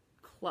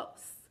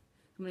close.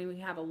 When we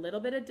have a little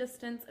bit of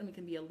distance and we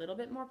can be a little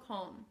bit more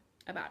calm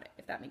about it,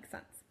 if that makes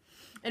sense.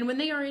 And when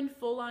they are in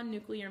full-on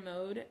nuclear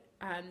mode,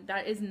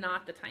 that is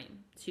not the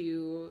time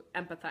to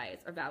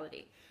empathize or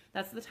validate.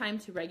 That's the time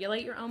to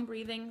regulate your own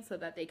breathing so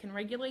that they can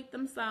regulate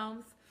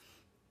themselves.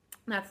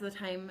 That's the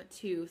time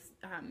to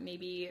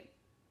maybe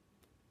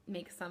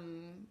make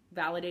some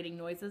validating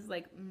noises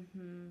like,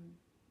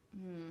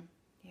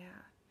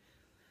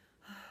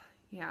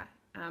 yeah.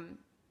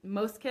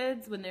 Most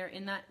kids, when they're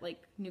in that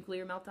like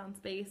nuclear meltdown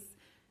space,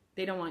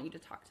 they don't want you to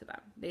talk to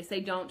them. They say,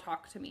 don't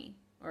talk to me,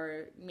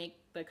 or make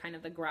the kind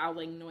of the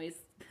growling noise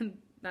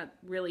that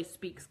really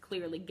speaks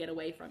clearly, get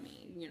away from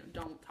me,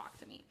 don't talk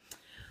to me.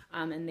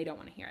 And they don't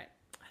want to hear it.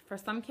 For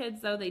some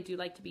kids, though, they do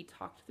like to be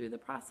talked through the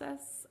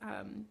process,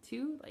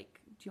 too. Like,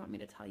 do you want me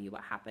to tell you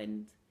what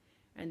happened?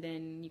 And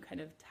then you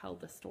kind of tell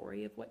the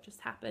story of what just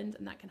happened,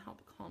 and that can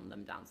help calm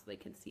them down so they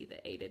can see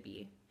the A to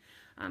B.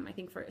 I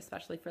think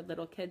especially for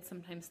little kids,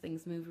 sometimes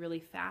things move really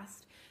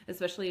fast,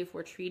 especially if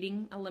we're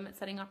treating a limit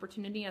setting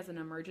opportunity as an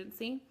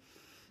emergency.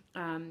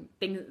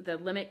 The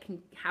limit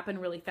can happen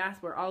really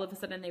fast, where all of a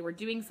sudden they were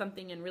doing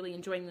something and really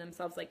enjoying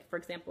themselves. Like, for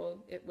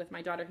example, with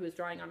my daughter who was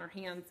drawing on her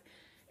hands,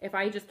 if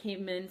I just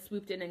came in,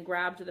 swooped in, and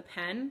grabbed the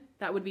pen,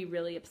 that would be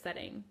really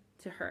upsetting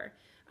to her,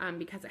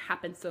 because it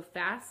happened so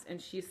fast,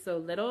 and she's so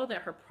little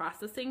that her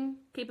processing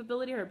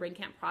capability, her brain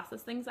can't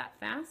process things that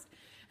fast.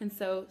 And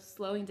so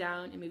slowing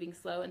down and moving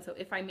slow. And so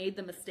if I made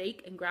the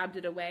mistake and grabbed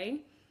it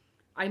away,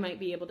 I might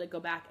be able to go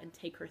back and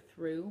take her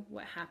through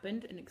what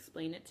happened and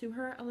explain it to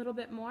her a little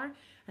bit more,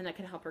 and that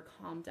can help her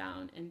calm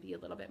down and be a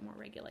little bit more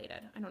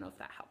regulated. I don't know if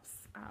that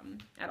helps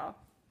at all.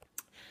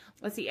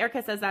 Let's see,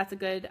 Erica says that's a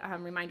good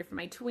reminder for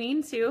my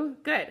tween too.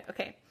 Good,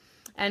 okay.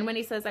 And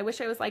Wendy says, I wish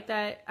I was like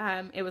that.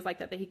 It was like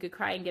that he could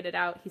cry and get it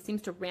out. He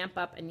seems to ramp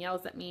up and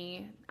yells at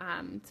me.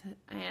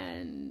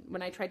 And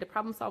when I tried to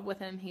problem solve with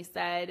him, he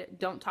said,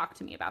 don't talk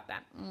to me about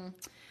that.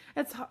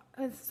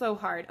 It's so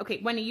hard. Okay,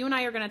 Wendy, you and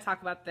I are going to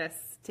talk about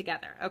this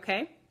together,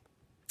 okay?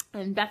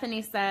 And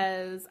Bethany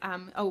says,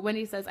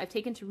 Wendy says, I've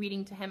taken to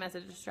reading to him as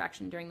a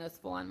distraction during those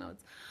full-on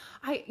modes.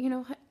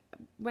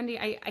 Wendy,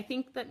 I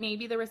think that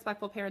maybe the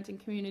respectful parenting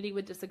community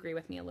would disagree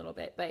with me a little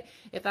bit, but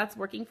if that's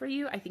working for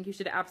you, I think you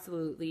should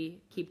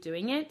absolutely keep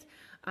doing it,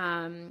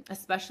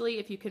 especially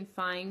if you can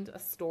find a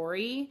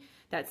story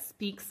that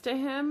speaks to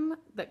him,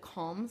 that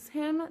calms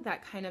him,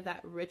 that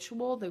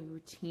ritual, the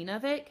routine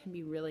of it can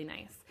be really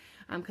nice,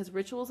 because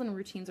rituals and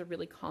routines are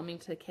really calming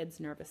to kids'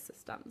 nervous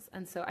systems.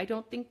 And so I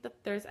don't think that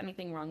there's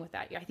anything wrong with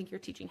that. I think you're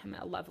teaching him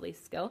a lovely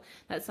skill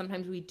that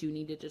sometimes we do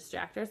need to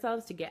distract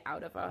ourselves to get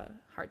out of a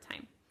hard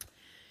time.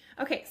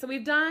 Okay, so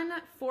we've done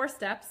 4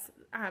 steps.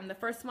 The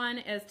first one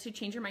is to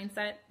change your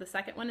mindset. The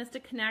second one is to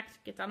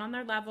connect, get down on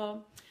their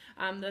level.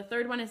 The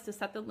third one is to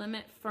set the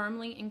limit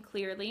firmly and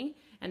clearly,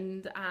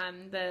 and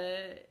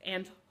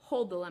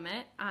hold the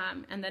limit.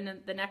 And then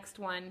the next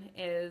one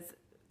is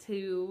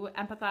to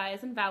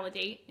empathize and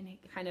validate, and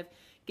kind of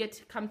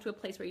come to a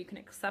place where you can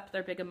accept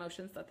their big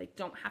emotions, so that they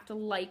don't have to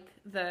like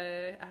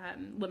the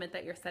limit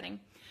that you're setting.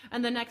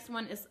 And the next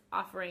one is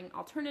offering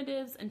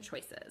alternatives and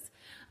choices.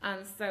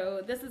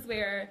 So this is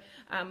where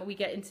we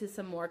get into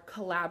some more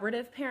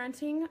collaborative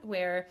parenting,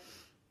 where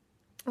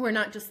we're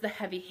not just the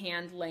heavy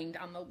hand laying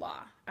down the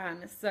law.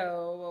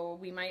 So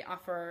we might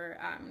offer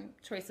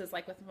choices,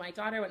 like with my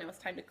daughter, when it was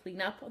time to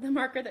clean up the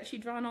marker that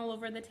she'd drawn all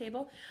over the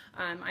table.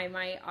 I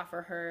might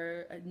offer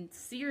her a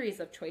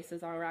series of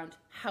choices all around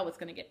how it's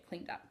going to get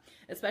cleaned up,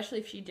 especially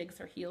if she digs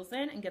her heels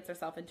in and gets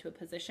herself into a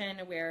position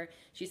where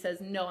she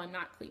says, no, I'm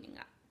not cleaning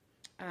up.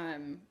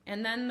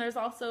 And then there's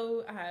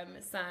also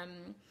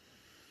some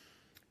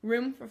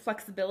room for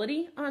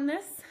flexibility on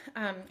this.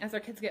 As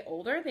our kids get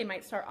older, they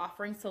might start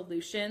offering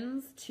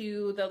solutions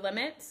to the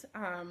limit.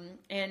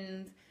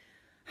 And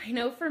I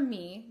know for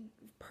me,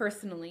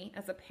 personally,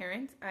 as a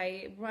parent,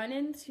 I run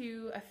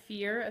into a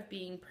fear of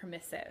being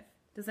permissive.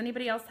 Does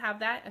anybody else have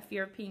that? A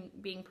fear of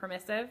being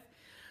permissive?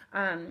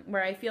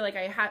 Where I feel like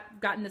I have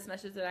gotten this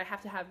message that I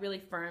have to have really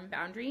firm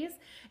boundaries.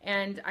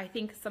 And I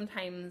think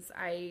sometimes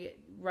I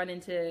run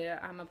into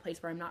a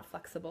place where I'm not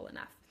flexible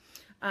enough.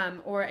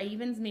 Or I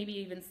maybe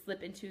even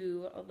slip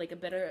into like a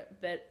bit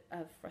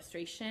of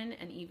frustration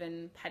and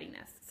even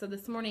pettiness. So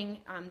this morning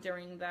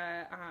during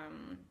the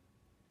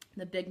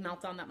the big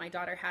meltdown that my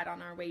daughter had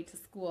on our way to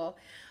school.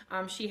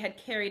 She had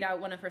carried out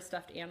one of her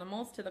stuffed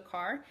animals to the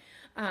car,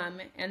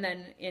 and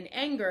then in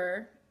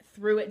anger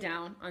threw it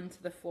down onto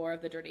the floor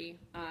of the dirty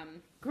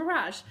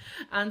garage.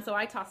 And so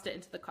I tossed it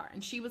into the car,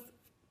 and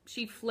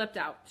she flipped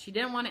out. She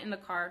didn't want it in the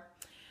car.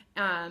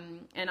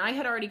 And I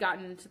had already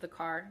gotten into the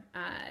car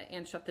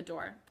and shut the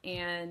door.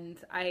 And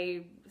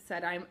I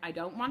said, I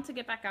don't want to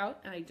get back out,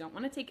 and I don't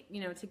want to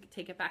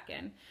take it back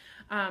in.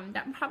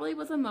 That probably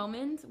was a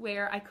moment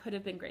where I could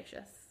have been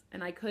gracious,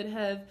 and I could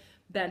have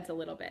bent a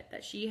little bit.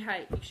 That she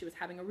was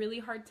having a really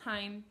hard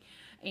time,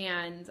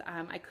 and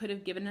I could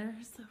have given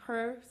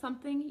her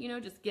something,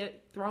 just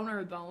thrown her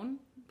a bone,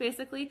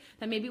 basically,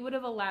 that maybe would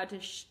have allowed to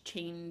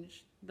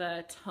change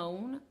the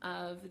tone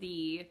of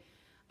the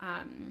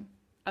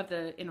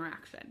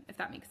interaction, if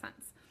that makes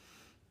sense.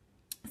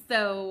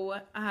 So,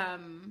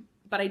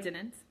 but I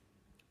didn't.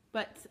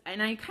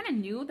 And I kind of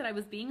knew that I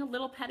was being a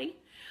little petty.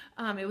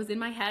 It was in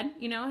my head,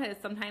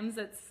 sometimes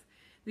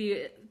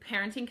the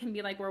parenting can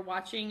be like we're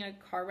watching a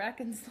car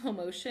wreck in slow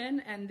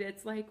motion, and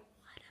it's like,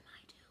 what am I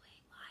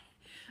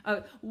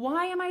doing?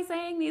 Why am I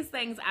saying these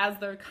things as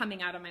they're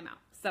coming out of my mouth?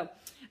 So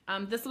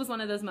this was one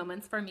of those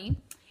moments for me.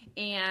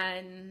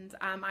 And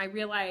I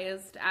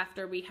realized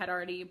after we had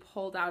already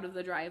pulled out of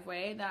the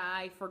driveway that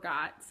I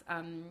forgot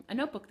a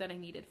notebook that I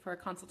needed for a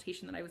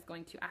consultation that I was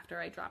going to after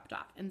I dropped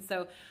off. And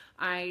so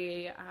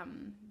I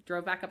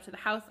drove back up to the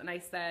house, and I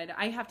said,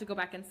 I have to go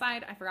back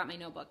inside. I forgot my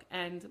notebook.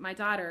 And my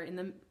daughter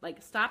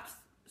stopped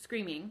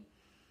screaming,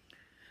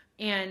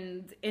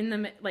 and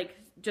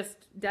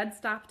just dead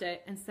stopped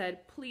it and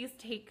said, please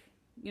take,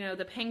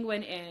 the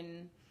Penguin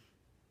in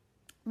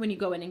when you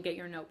go in and get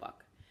your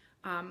notebook.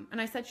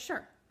 And I said,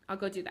 sure, I'll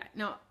go do that.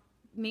 Now,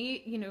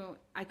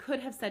 I could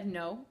have said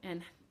no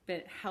and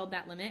held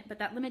that limit, but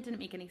that limit didn't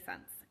make any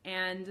sense.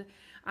 And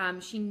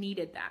she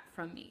needed that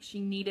from me. She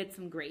needed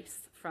some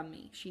grace from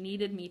me. She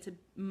needed me to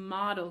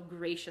model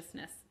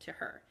graciousness to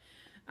her.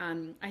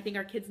 I think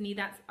our kids need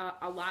that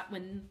a lot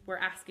when we're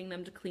asking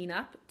them to clean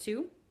up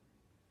too.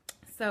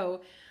 So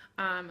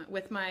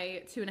with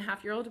my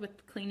 2.5-year-old,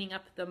 with cleaning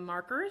up the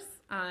markers,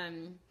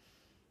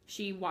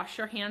 she washed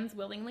her hands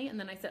willingly, and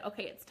then I said,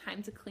 okay, it's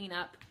time to clean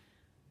up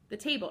the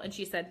table. And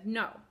she said,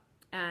 no.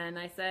 And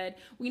I said,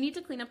 we need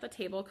to clean up the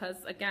table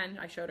because, again,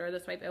 I showed her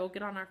this wipe. It will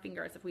get on our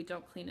fingers if we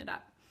don't clean it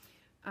up.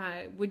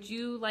 Would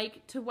you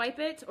like to wipe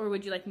it, or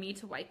would you like me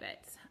to wipe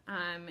it?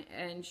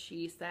 And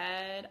she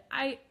said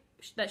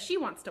that she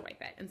wants to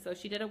wipe it. And so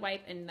she did a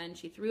wipe, and then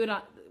she threw it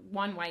on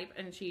one wipe,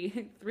 and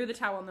she threw the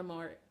towel on the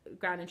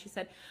ground, and she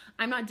said,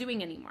 I'm not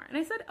doing anymore. And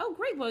I said, oh,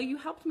 great. Well, you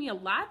helped me a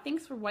lot.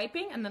 Thanks for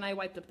wiping. And then I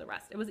wiped up the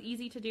rest. It was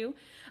easy to do.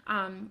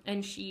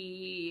 And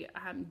she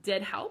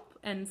did help.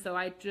 And so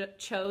I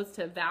chose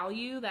to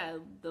value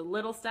the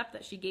little step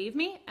that she gave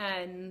me,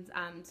 and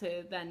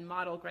to then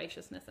model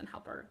graciousness and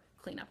help her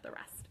clean up the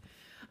rest,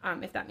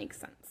 if that makes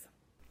sense.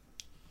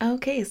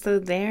 Okay, so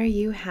there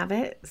you have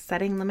it,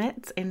 setting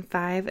limits in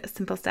 5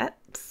 simple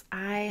steps.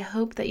 I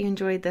hope that you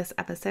enjoyed this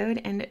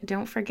episode, and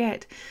don't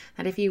forget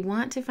that if you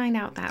want to find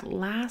out that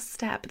last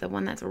step, the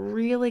one that's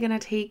really going to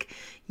take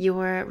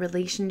your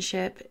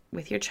relationship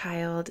with your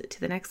child to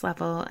the next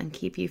level and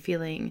keep you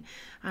feeling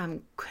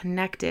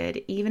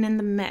connected, even in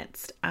the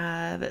midst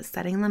of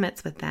setting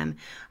limits with them,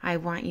 I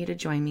want you to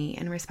join me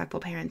in Respectful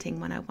Parenting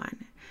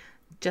 101.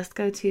 Just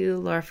go to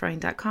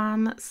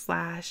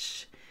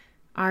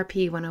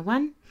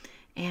laurafreund.com/RP101.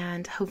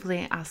 and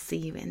hopefully I'll see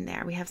you in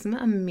there. We have some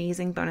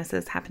amazing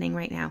bonuses happening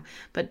right now,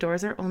 but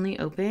doors are only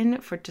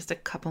open for just a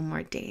couple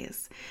more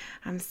days.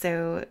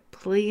 So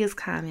please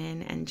come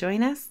in and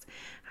join us.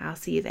 I'll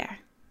see you there.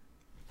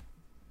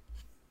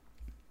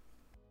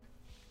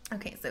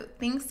 Okay, so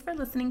thanks for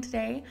listening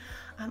today.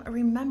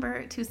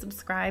 Remember to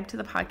subscribe to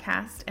the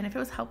podcast, and if it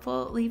was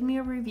helpful, leave me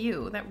a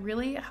review. That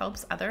really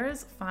helps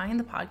others find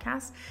the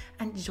podcast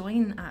and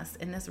join us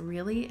in this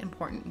really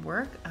important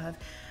work of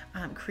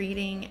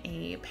creating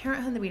a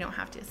parenthood that we don't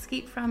have to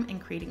escape from, and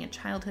creating a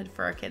childhood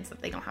for our kids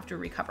that they don't have to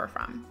recover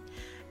from.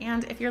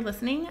 And if you're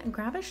listening,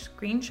 grab a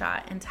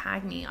screenshot and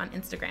tag me on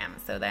Instagram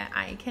so that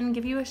I can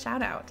give you a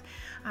shout out.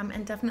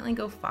 And definitely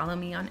go follow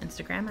me on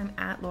Instagram. I'm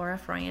at Laura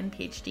Froyen,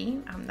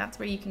 PhD. That's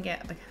where you can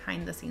get a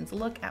behind the scenes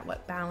look at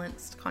what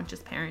balanced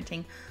conscious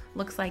parenting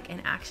looks like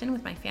in action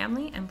with my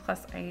family. And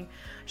plus I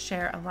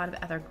share a lot of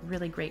other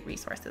really great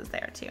resources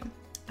there too.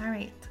 All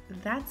right,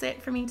 that's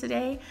it for me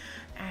today.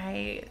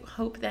 I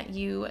hope that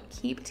you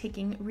keep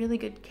taking really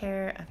good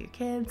care of your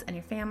kids and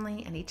your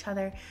family and each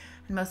other,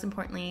 and most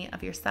importantly,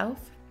 of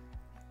yourself.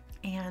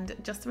 And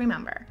just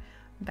remember,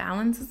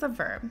 balance is a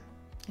verb,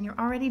 and you're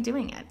already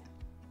doing it.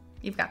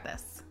 You've got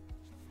this.